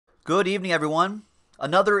Good evening, everyone.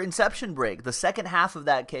 Another Inception break. The second half of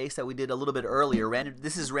that case that we did a little bit earlier.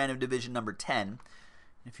 This is random division number 10.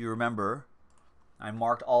 If you remember, I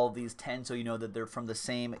marked all of these 10 so you know that they're from the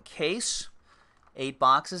same case. 8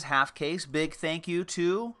 boxes, half case. Big thank you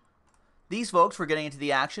to these folks for getting into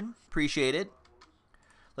the action. Appreciate it.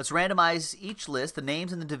 Let's randomize each list, the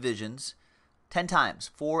names and the divisions, 10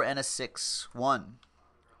 times. 4 and a 6. 1,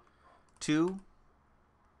 2,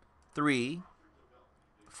 3,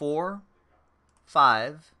 4,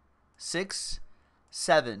 5, 6,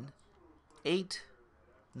 7, 8,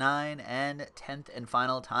 9, and 10th and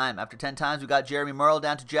final time. After 10 times, we got Jeremy Merle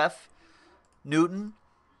down to Jeff Newton.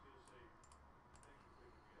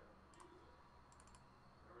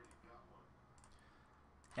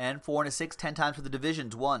 And 4 and a 6, 10 times for the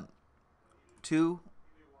divisions. 1, 2,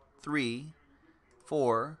 3,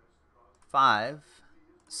 4, 5,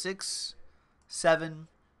 6, 7,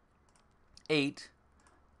 8,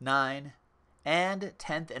 9, and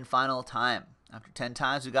 10th and final time. After 10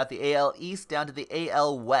 times, we got the AL East down to the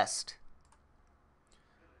AL West.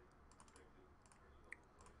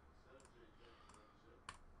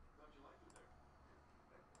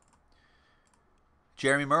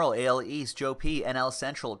 Jeremy Merle, AL East. Joe P, NL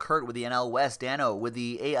Central. Kurt with the NL West. Dano with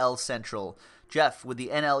the AL Central. Jeff with the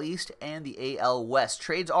NL East and the AL West.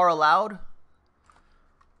 Trades are allowed.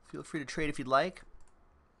 Feel free to trade if you'd like.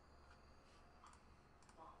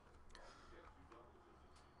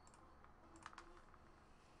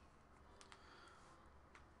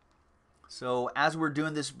 So as we're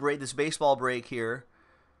doing this baseball break here,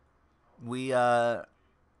 we have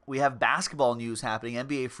basketball news happening.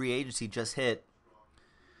 NBA free agency just hit,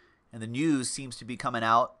 and the news seems to be coming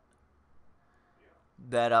out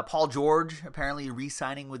that Paul George apparently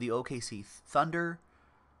re-signing with the OKC Thunder.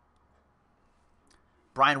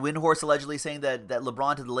 Brian Windhorst allegedly saying that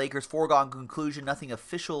LeBron to the Lakers, foregone conclusion, nothing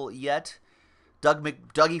official yet.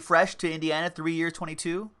 Dougie Fresh to Indiana, 3 years,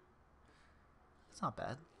 22. That's not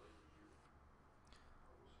bad.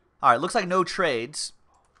 All right, looks like no trades.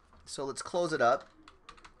 So let's close it up.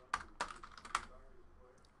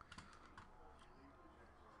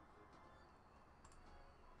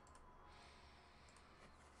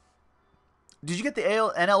 Did you get the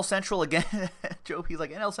NL Central again? Joe P's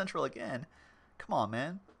like, NL Central again? Come on,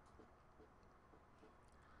 man.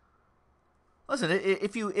 Listen,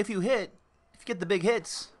 if you get the big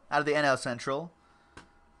hits out of the NL Central,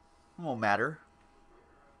 it won't matter.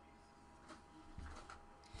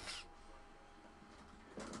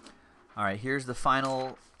 All right, here's the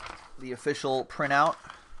official printout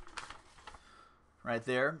right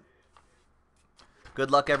there.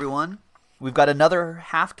 Good luck, everyone. We've got another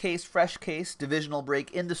half case, fresh case, divisional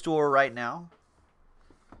break in the store right now.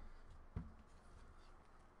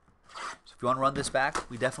 So if you want to run this back,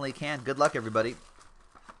 we definitely can. Good luck, everybody.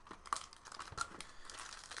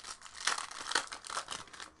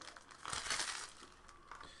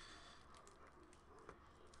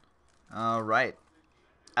 All right.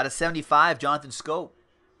 Out of 75, Jonathan Scope.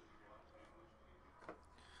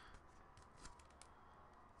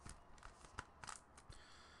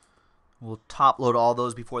 We'll top load all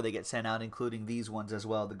those before they get sent out, including these ones as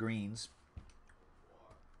well, the greens.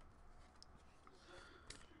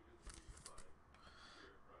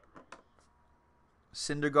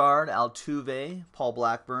 Syndergaard, Altuve, Paul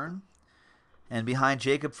Blackburn. And behind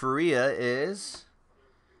Jacob Faria is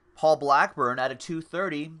Paul Blackburn at a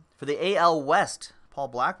 230 for the AL West. Paul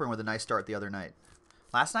Blackburn with a nice start the other night.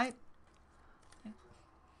 Last night?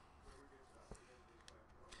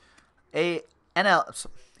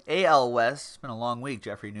 AL West. It's been a long week,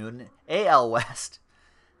 Jeffrey Newton. AL West.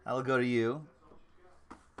 That'll go to you.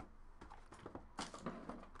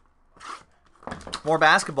 More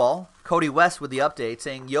basketball. Cody West with the update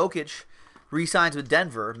saying Jokic re-signs with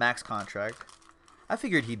Denver, max contract. I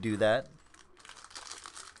figured he'd do that.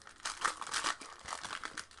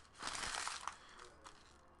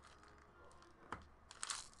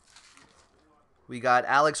 We got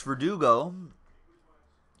Alex Verdugo,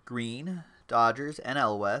 green, Dodgers,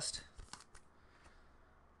 NL West.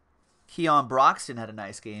 Keon Broxton had a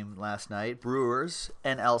nice game last night. Brewers,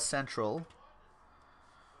 NL Central.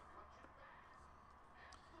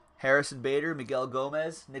 Harrison Bader, Miguel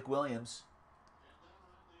Gomez, Nick Williams.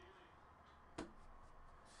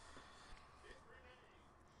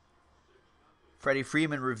 Freddie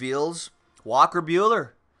Freeman reveals Walker Buehler,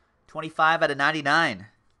 25 out of 99.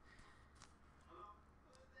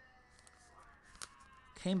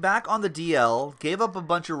 Came back on the DL, gave up a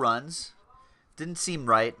bunch of runs. Didn't seem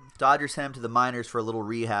right. Dodgers sent him to the minors for a little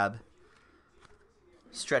rehab.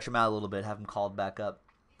 Stretch him out a little bit, have him called back up.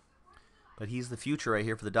 But he's the future right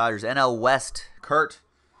here for the Dodgers. NL West, Kurt.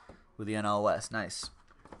 with the NL West. Nice.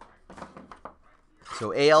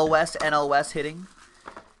 So AL West, NL West hitting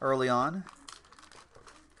early on.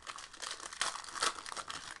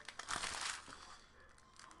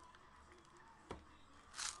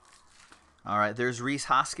 All right, there's Rhys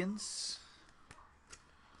Hoskins.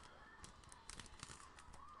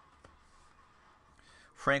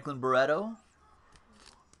 Franklin Barreto.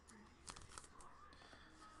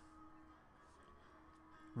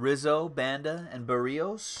 Rizzo, Banda, and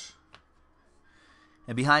Barrios.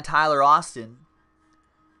 And behind Tyler Austin,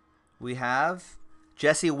 we have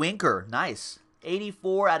Jesse Winker. Nice.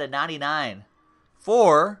 84 out of 99.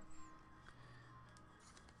 For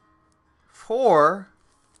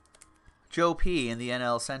Joe P in the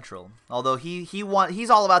NL Central. Although he's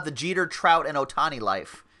all about the Jeter, Trout, and Ohtani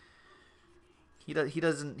life. He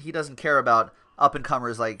doesn't care about up and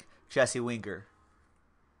comers like Jesse Winker.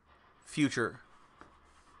 Future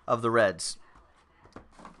of the Reds.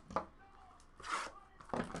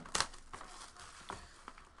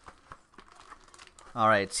 All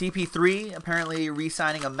right, CP3 apparently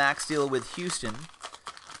re-signing a max deal with Houston.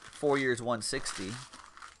 4 years, 160.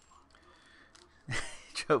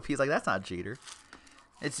 Joe P's like, that's not Jeter.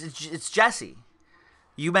 It's Jesse.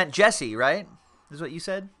 You meant Jesse, right? Is what you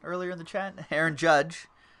said earlier in the chat. Aaron Judge.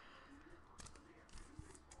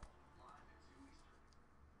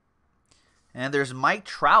 And there's Mike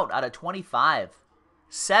Trout out of 25.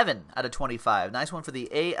 7 out of 25. Nice one for the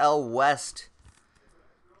AL West.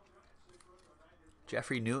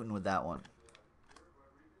 Jeffrey Newton with that one.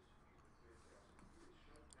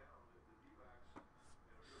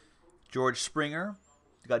 George Springer.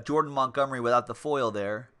 You got Jordan Montgomery without the foil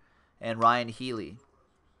there. And Ryan Healy.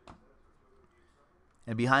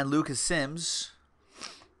 And behind Lucas Sims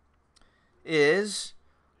is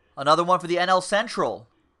another one for the NL Central.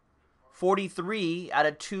 43 out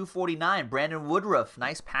of 249. Brandon Woodruff.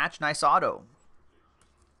 Nice patch, nice auto.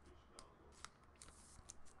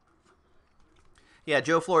 Yeah,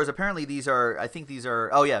 Joe Flores. Apparently these are, I think these are,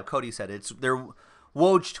 oh yeah, Cody said it. They're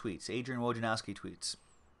Woj tweets, Adrian Wojnarowski tweets.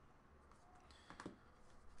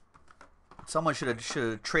 Someone should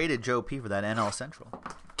have traded Joe P for that NL Central.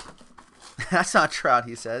 That's not Trout,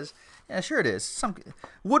 he says. Yeah, sure it is.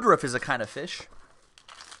 Woodruff is a kind of fish.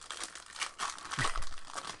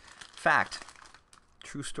 Fact.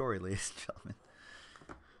 True story, ladies and gentlemen.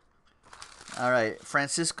 All right,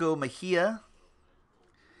 Francisco Mejia.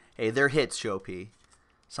 Hey, they're hits, Joe P.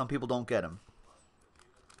 Some people don't get them.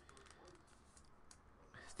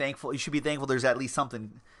 You should be thankful there's at least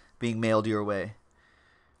something being mailed your way.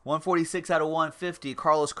 146 out of 150,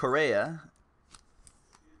 Carlos Correa.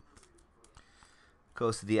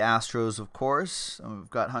 Goes to the Astros, of course. And we've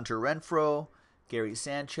got Hunter Renfroe, Gary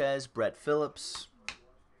Sanchez, Brett Phillips.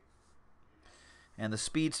 And the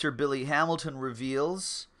speedster Billy Hamilton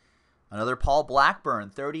reveals another Paul Blackburn,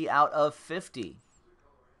 30 out of 50.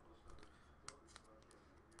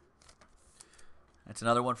 That's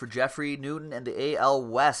another one for Jeffrey Newton and the AL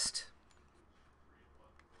West.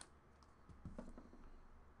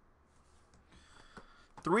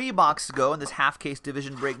 Three boxes to go in this half-case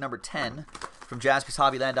division break number 10 from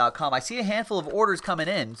JaspysHobbyLand.com. I see a handful of orders coming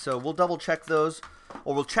in, so we'll double-check those,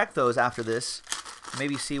 or we'll check those after this.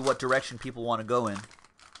 Maybe see what direction people want to go in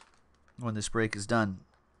when this break is done.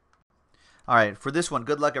 All right, for this one,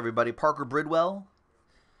 good luck, everybody. Parker Bridwell,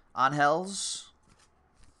 Angels.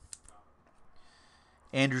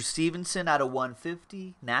 Andrew Stevenson out of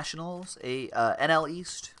 150, Nationals, NL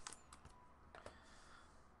East.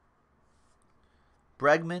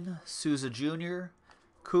 Bregman, Souza Jr.,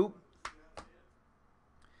 Coop.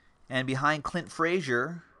 And behind Clint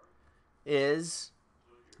Frazier is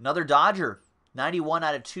another Dodger, 91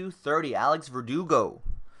 out of 230, Alex Verdugo.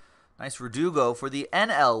 Nice Verdugo for the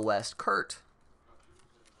NL West, Kurt.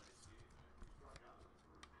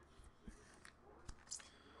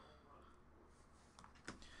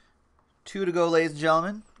 Two to go, ladies and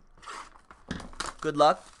gentlemen. Good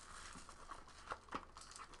luck.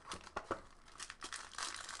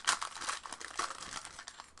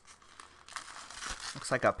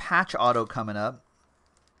 Looks like a patch auto coming up.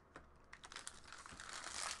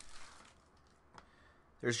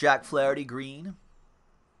 There's Jack Flaherty, green.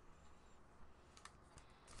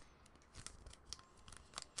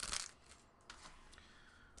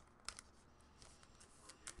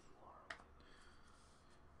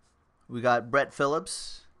 We got Brett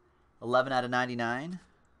Phillips, 11 out of 99.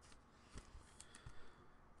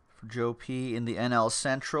 For Joe P in the NL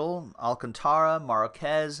Central, Alcantara,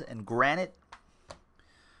 Marquez, and Granite.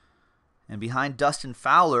 And behind Dustin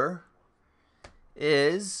Fowler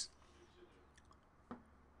is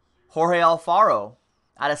Jorge Alfaro,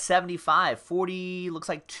 out of 75. 40 looks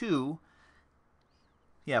like 2.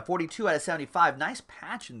 Yeah, 42 out of 75. Nice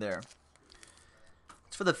patch in there.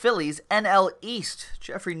 It's for the Phillies. NL East.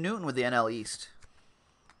 Jeffrey Newton with the NL East.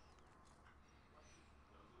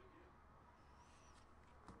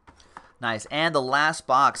 Nice. And the last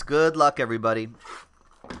box. Good luck, everybody.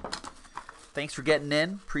 Thanks for getting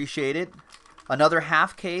in. Appreciate it. Another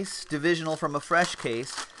half case divisional from a fresh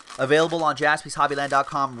case. Available on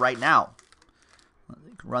JaspysHobbyland.com right now.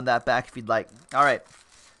 You can run that back if you'd like. All right.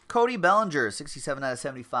 Cody Bellinger, 67 out of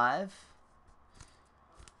 75.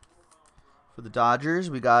 For the Dodgers,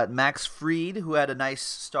 we got Max Fried, who had a nice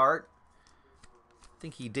start. I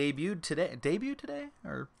think he debuted today?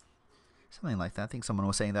 Or something like that. I think someone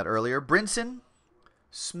was saying that earlier. Brinson,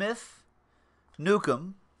 Smith,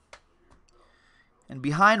 Newcomb. And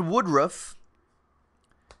behind Woodruff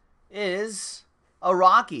is a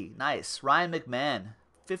Rocky. Nice. Ryan McMahon,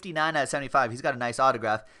 59 out of 75. He's got a nice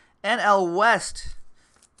autograph. NL West.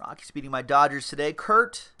 Rockies beating my Dodgers today.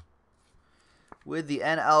 Kurt with the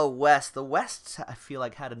NL West. The West, I feel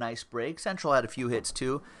like, had a nice break. Central had a few hits,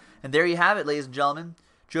 too. And there you have it, ladies and gentlemen.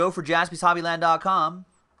 Joe for JaspysHobbyland.com.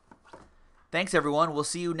 Thanks, everyone. We'll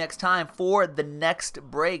see you next time for the next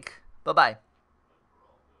break. Bye-bye.